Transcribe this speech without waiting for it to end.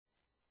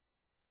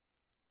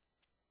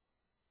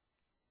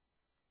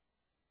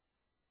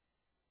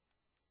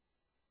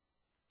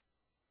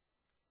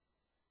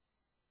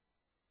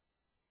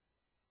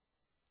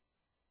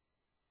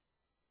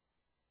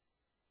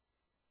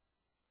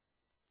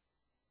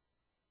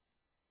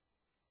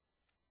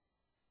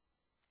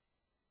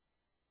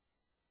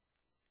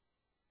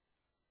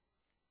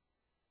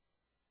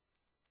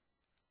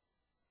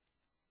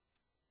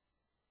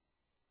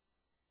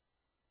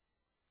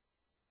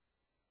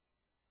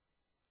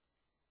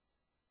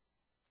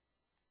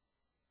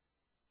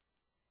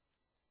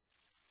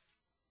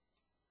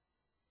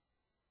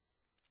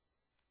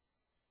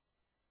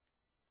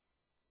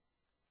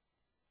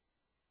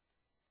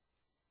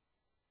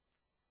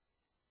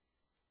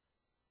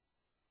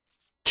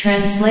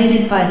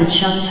Translated by the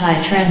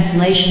Chungtai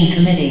Translation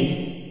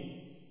Committee.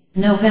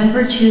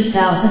 November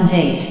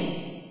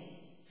 2008.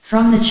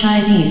 From the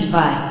Chinese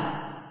by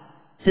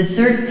the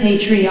third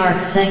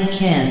patriarch Zheng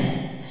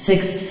Qian,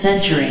 6th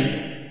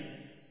century.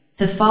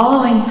 The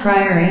following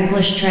prior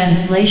English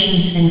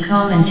translations and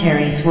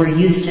commentaries were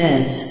used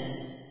as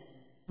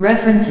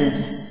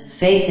references: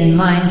 Faith in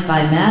Mind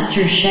by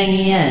Master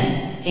Sheng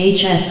Yan,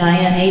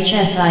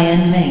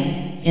 HSIN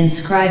Ming,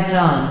 inscribed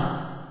on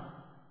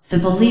The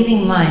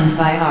Believing Mind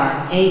by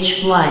R.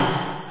 H. Blythe,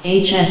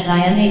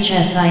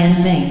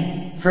 HSIN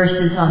Ming,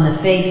 Verses on the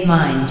Faith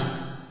Mind.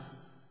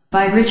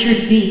 By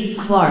Richard B.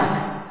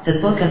 Clarke, The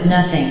Book of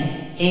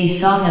Nothing, A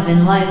Song of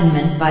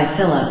Enlightenment by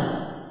Philip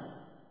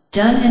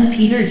Dunn and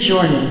Peter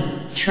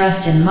Jordan,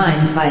 Trust in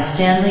Mind by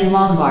Stanley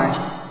Lombard,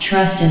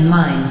 Trust in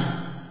Mind.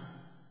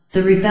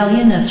 The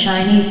Rebellion of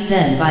Chinese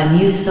Zen by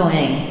Mu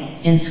Soeng,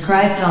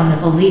 inscribed on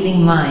The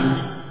Believing Mind.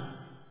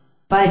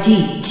 By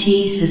D.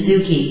 T.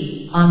 Suzuki,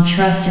 On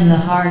Trust in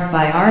the Heart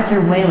by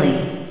Arthur Waley,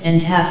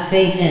 and Have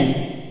Faith in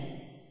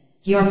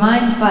Your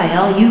Mind by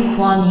Lu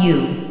Kuan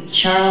Yu,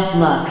 Charles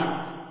Luck.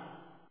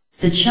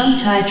 The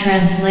Chungtai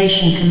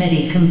Translation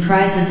Committee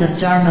comprises of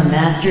Dharma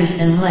masters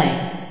and lay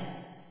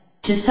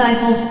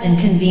disciples and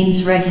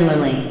convenes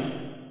regularly.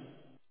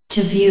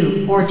 To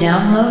view or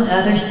download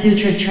other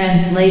sutra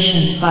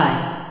translations by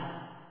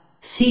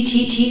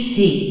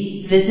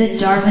CTTC, visit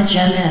Dharma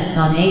Gems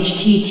on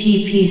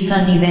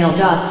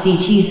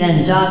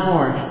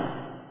http://sunnyvale.ctzen.org.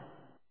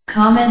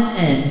 Comments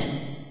and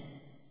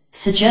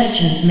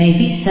suggestions may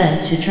be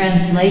sent to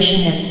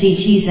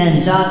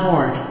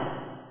translation@ctzen.org.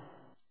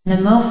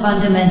 Namo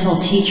Fundamental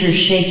Teacher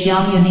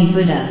Shakyamuni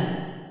Buddha.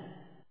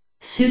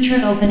 Sutra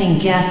Opening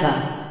Gatha.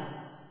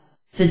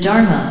 The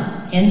Dharma,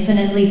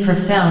 infinitely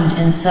profound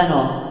and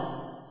subtle,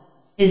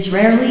 is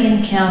rarely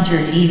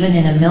encountered even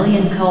in a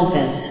million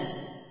kalpas.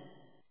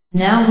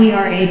 Now we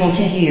are able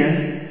to hear,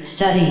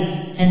 study,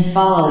 and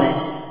follow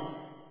it.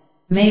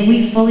 May we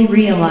fully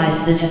realize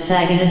the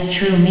Tathagata's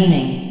true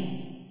meaning.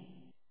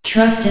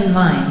 Trust in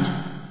Mind.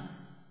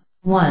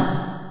 1.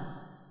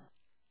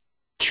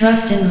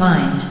 Trust in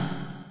Mind.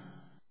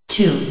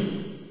 2.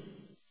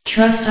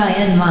 Trust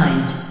in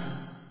Mind.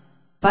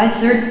 By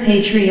third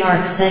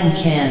patriarch Zheng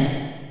Qian.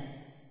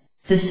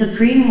 The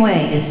supreme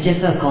way is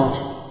difficult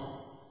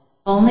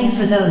only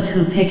for those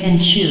who pick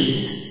and choose.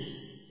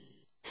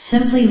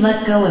 Simply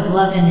let go of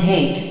love and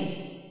hate.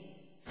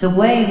 The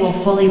way will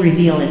fully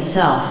reveal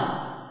itself.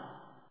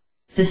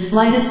 The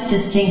slightest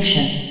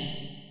distinction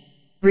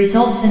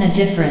results in a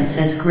difference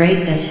as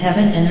great as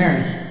heaven and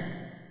earth.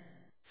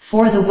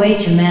 For the way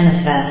to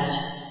manifest,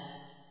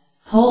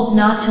 hold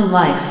not to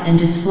likes and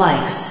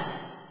dislikes.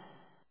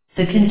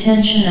 The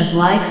contention of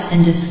likes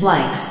and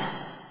dislikes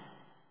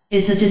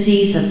is a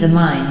disease of the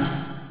mind.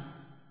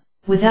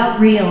 Without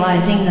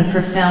realizing the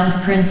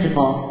profound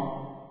principle,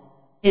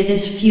 it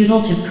is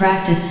futile to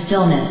practice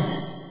stillness.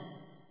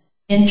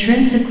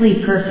 Intrinsically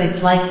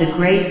perfect like the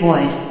great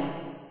void,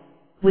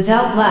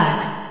 without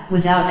lack,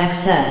 without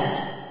excess.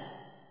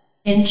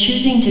 In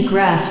choosing to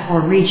grasp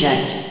or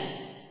reject,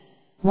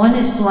 one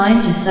is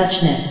blind to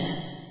suchness.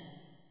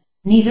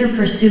 Neither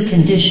pursue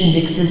conditioned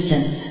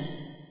existence,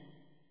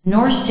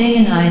 nor stay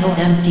in idle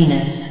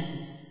emptiness.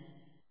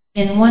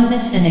 In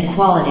oneness and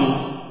equality,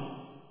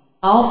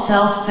 all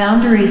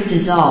self-boundaries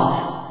dissolve.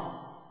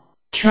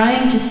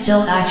 Trying to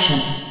still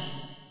action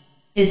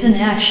is an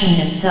action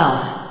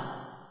itself.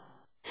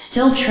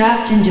 Still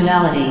trapped in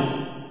duality,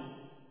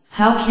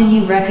 how can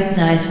you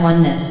recognize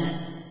oneness?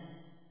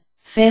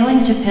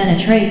 Failing to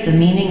penetrate the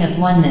meaning of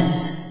oneness,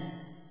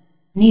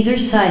 neither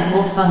side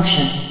will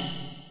function.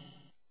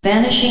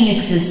 Banishing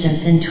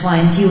existence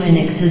entwines you in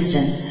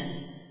existence.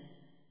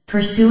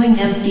 Pursuing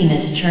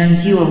emptiness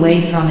turns you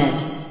away from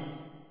it.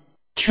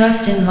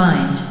 Trust in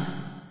Mind.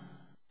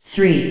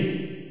 3.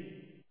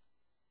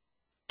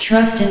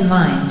 Trust in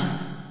Mind.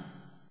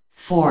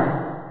 4.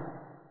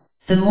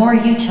 The more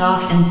you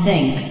talk and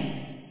think,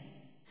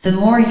 the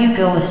more you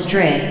go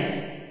astray.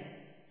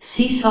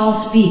 Cease all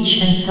speech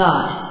and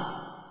thought.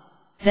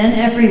 Then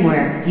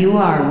everywhere you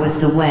are with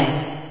the way.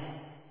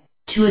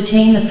 To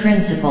attain the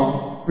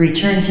principle,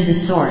 return to the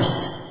source.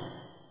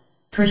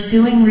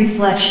 Pursuing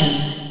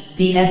reflections,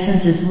 the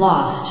essence is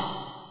lost.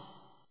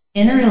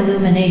 Inner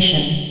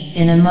illumination,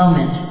 in a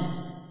moment,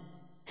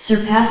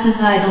 surpasses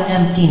idle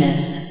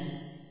emptiness.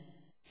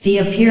 The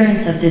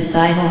appearance of this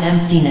idle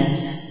emptiness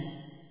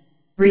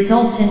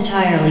results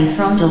entirely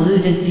from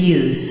deluded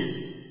views.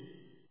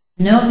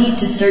 No need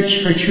to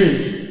search for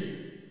truth.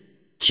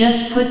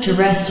 Just put to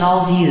rest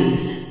all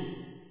views.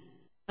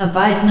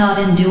 Abide not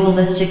in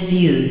dualistic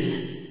views.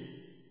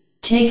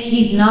 Take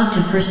heed not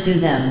to pursue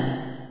them.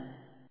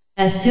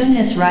 As soon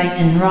as right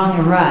and wrong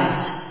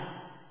arise,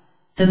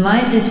 the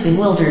mind is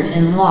bewildered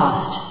and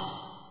lost.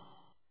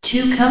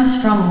 Two comes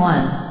from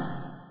one.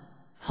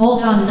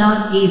 Hold on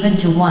not even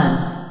to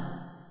one.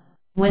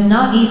 When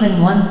not even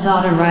one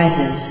thought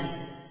arises,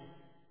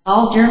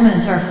 all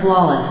dharmas are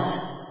flawless.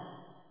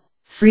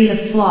 Free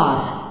of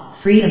flaws,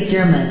 free of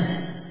dharmas.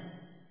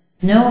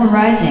 No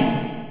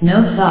arising,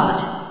 no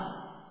thought.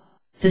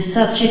 The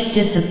subject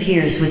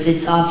disappears with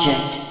its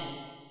object.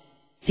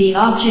 The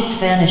object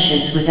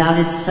vanishes without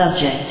its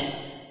subject.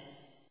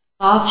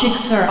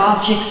 Objects are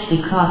objects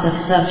because of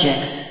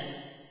subjects.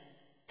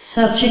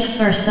 Subjects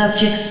are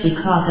subjects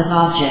because of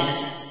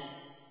objects.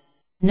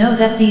 Know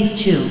that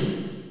these two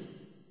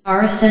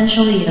are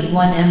essentially of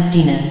one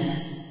emptiness.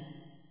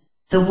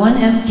 The one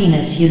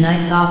emptiness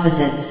unites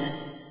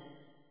opposites,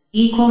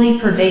 equally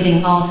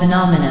pervading all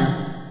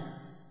phenomena.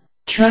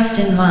 Trust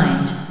in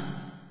mind.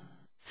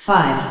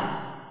 5.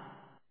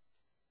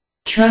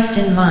 Trust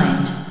in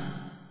mind.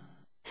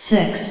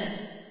 6.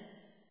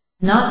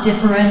 Not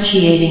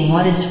differentiating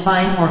what is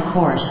fine or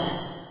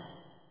coarse.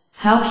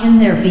 How can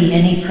there be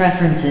any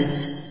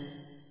preferences?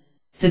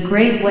 The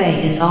great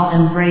way is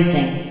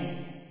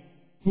all-embracing,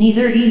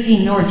 neither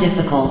easy nor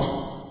difficult.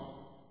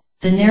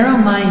 The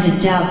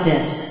narrow-minded doubt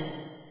this.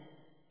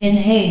 In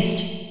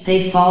haste,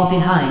 they fall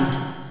behind.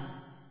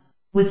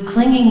 With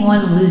clinging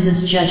one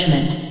loses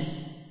judgment,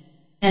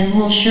 and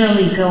will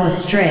surely go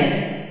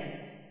astray.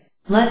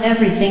 Let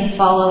everything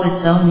follow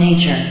its own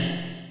nature.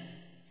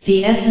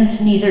 The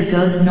essence neither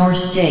goes nor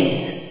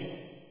stays.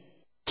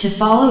 To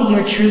follow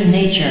your true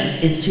nature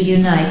is to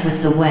unite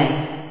with the way.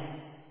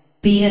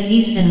 Be at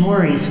ease and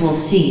worries will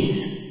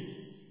cease.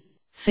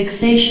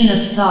 Fixation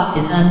of thought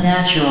is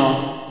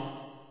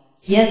unnatural,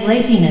 yet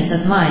laziness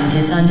of mind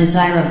is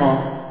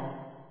undesirable.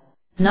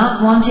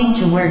 Not wanting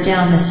to wear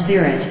down the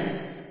spirit,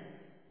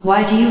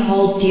 why do you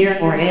hold dear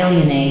or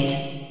alienate?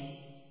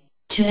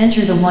 To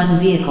enter the one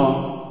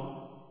vehicle,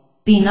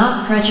 be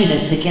not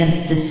prejudiced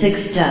against the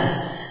six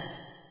dusts.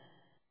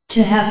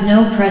 To have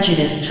no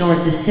prejudice toward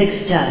the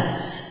six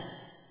dusts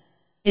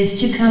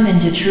is to come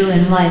into true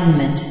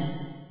enlightenment.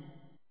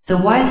 The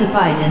wise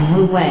abide in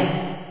Wu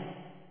Wei.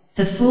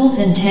 The fools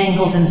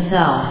entangle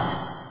themselves.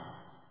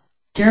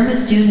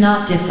 Dharmas do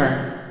not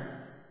differ,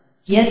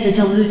 yet the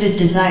deluded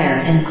desire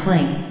and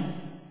cling.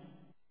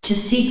 To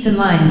seek the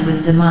mind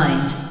with the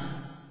mind.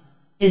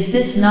 Is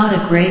this not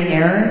a great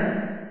error?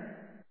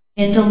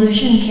 In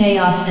delusion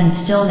chaos and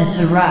stillness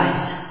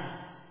arise.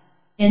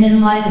 In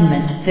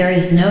enlightenment there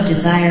is no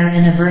desire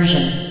and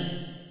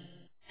aversion.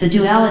 The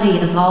duality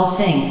of all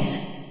things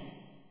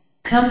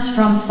comes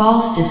from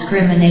false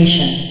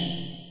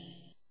discrimination.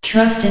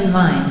 Trust in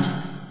mind.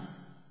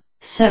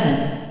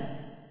 7.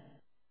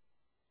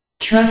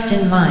 Trust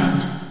in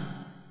mind.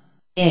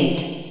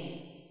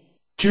 8.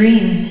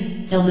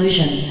 Dreams,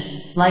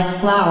 illusions, like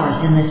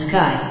flowers in the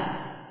sky.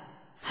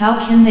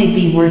 How can they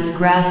be worth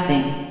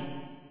grasping?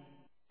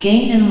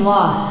 Gain and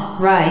loss,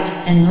 right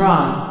and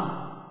wrong.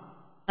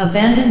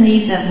 Abandon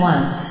these at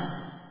once.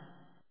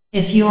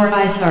 If your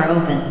eyes are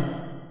open,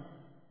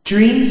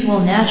 dreams will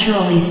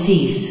naturally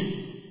cease.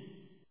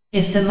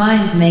 If the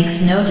mind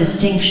makes no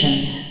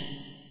distinctions,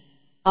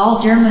 all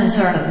dharmas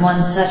are of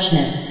one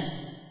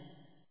suchness.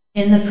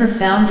 In the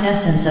profound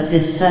essence of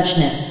this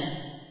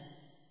suchness,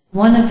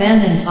 one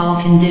abandons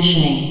all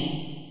conditioning.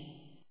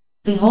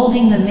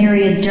 Beholding the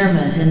myriad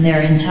dharmas in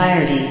their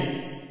entirety,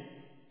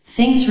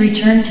 things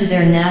return to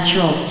their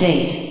natural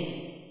state.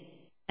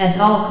 As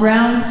all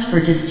grounds for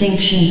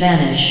distinction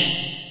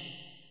vanish,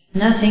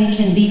 nothing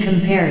can be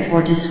compared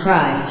or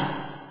described.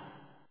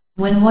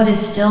 When what is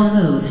still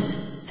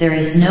moves, there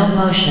is no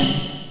motion.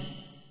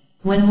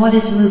 When what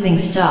is moving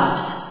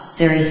stops,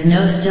 there is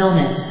no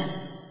stillness.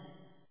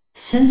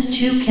 Since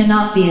two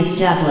cannot be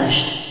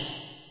established,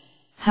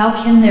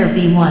 how can there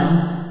be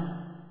one?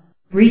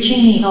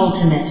 Reaching the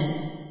ultimate,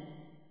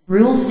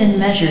 rules and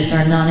measures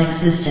are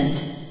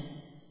non-existent.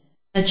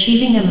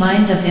 Achieving a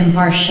mind of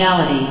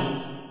impartiality,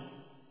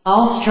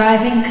 all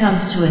striving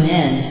comes to an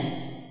end.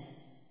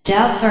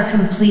 Doubts are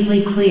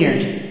completely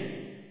cleared.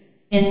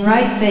 In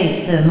right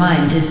faith the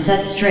mind is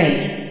set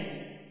straight.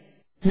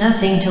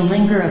 Nothing to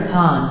linger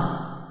upon.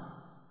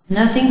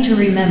 Nothing to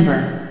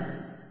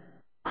remember.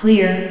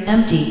 Clear,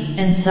 empty,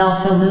 and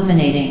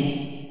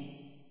self-illuminating.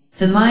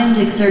 The mind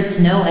exerts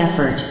no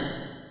effort.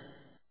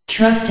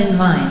 Trust in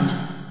mind.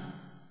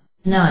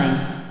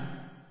 9.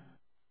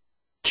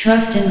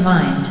 Trust in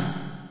mind.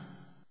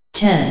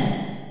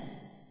 10.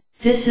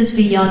 This is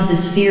beyond the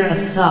sphere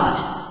of thought,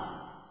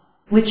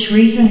 which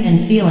reason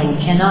and feeling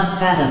cannot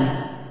fathom.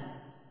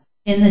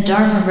 In the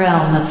Dharma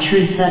realm of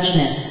true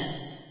suchness,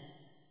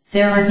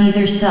 there are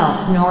neither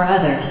self nor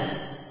others.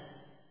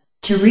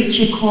 To reach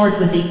accord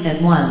with it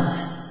at once,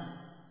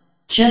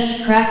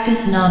 just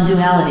practice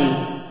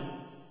non-duality.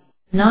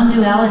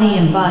 Non-duality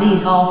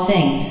embodies all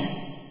things,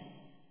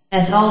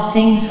 as all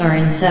things are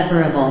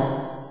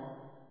inseparable.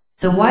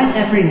 The wise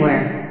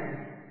everywhere,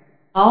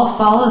 all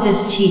follow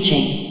this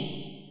teaching.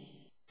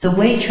 The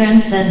way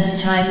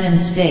transcends time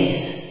and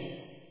space.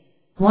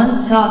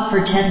 One thought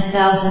for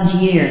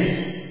 10,000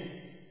 years.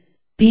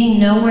 Being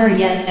nowhere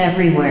yet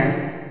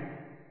everywhere.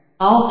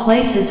 All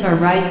places are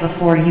right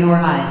before your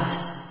eyes.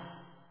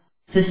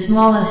 The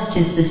smallest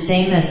is the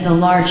same as the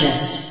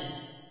largest.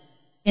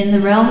 In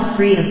the realm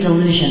free of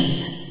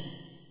delusions,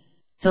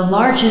 the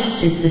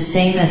largest is the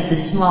same as the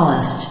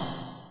smallest.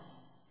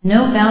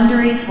 No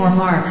boundaries or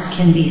marks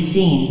can be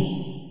seen.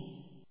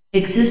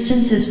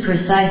 Existence is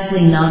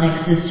precisely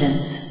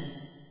non-existence.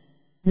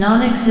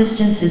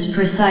 Non-existence is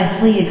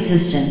precisely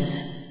existence.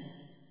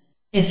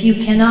 If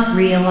you cannot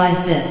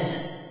realize this,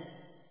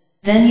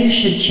 then you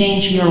should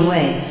change your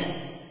ways.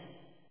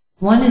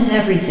 One is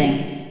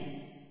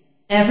everything.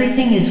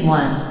 Everything is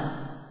one.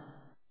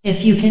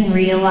 If you can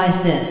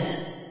realize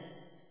this,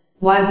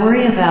 why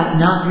worry about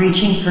not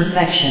reaching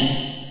perfection?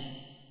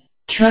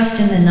 Trust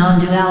in the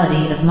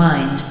non-duality of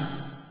mind.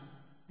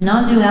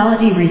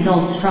 Non-duality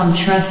results from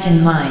trust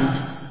in mind.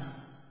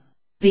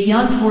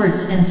 Beyond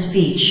words and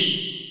speech.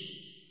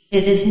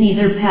 It is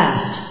neither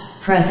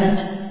past,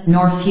 present,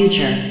 nor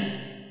future.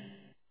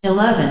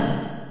 11.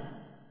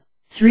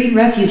 3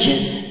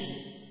 refuges.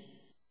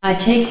 I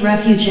take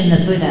refuge in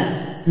the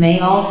Buddha. May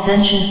all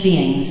sentient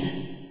beings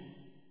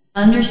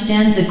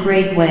understand the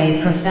great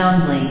way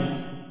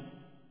profoundly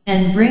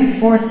and bring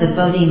forth the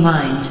Bodhi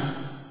mind.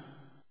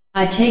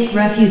 I take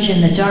refuge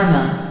in the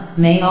Dharma.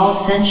 May all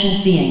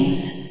sentient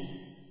beings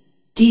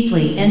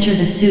deeply enter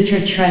the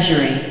sutra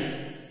treasury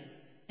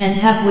and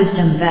have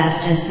wisdom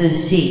vast as the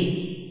sea.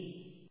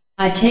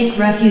 I take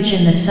refuge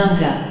in the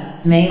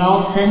Sangha. May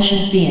all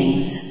sentient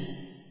beings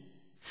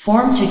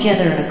form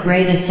together a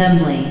great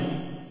assembly,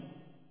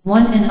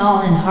 one and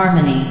all in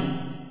harmony.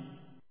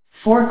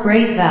 4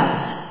 great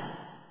vows.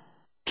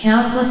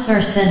 Countless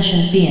are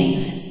sentient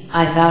beings,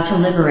 I vow to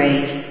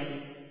liberate.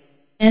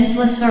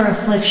 Endless are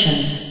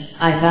afflictions,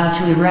 I vow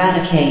to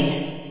eradicate.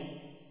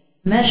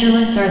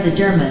 Measureless are the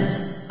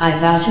dharmas, I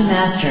vow to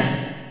master.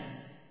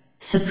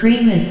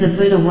 Supreme is the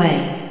Buddha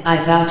way,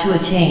 I vow to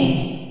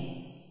attain.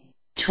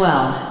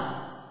 12.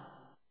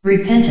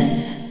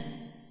 Repentance.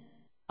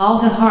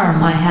 All the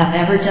harm I have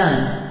ever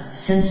done,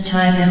 since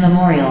time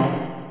immemorial,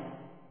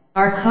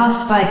 are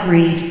caused by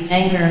greed,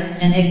 anger,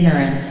 and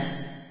ignorance,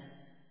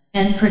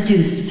 and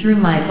produced through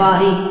my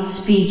body,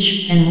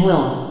 speech, and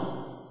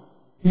will.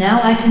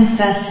 Now I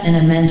confess and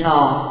amend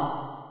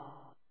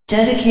all.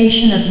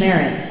 Dedication of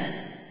merits.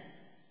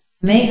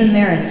 May the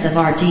merits of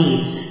our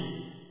deeds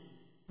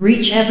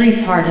reach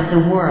every part of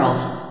the world.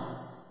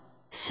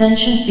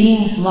 Sentient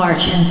beings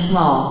large and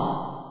small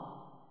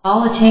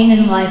all attain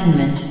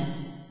enlightenment.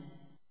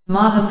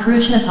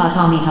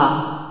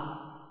 Mahaprajnapatamita.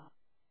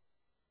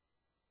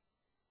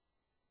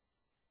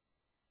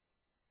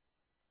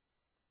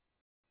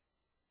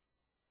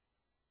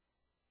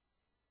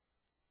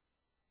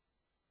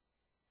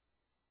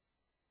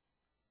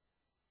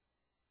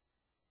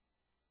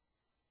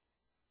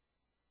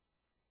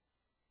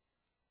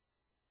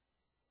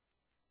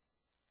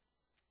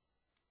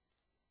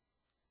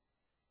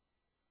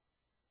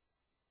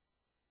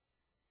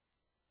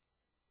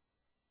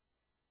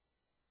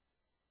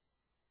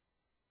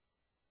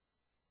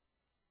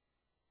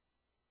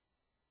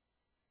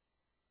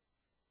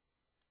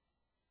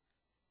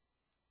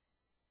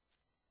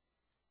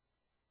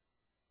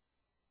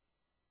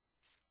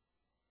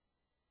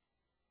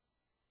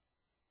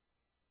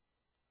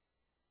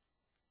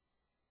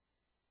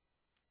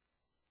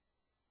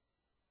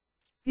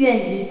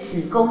 愿以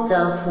此功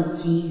德普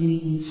及于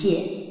一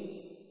切，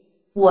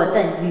我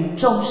等与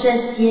众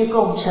生皆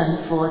共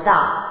成佛道。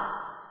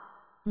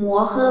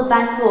摩诃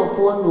般若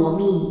波罗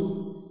蜜。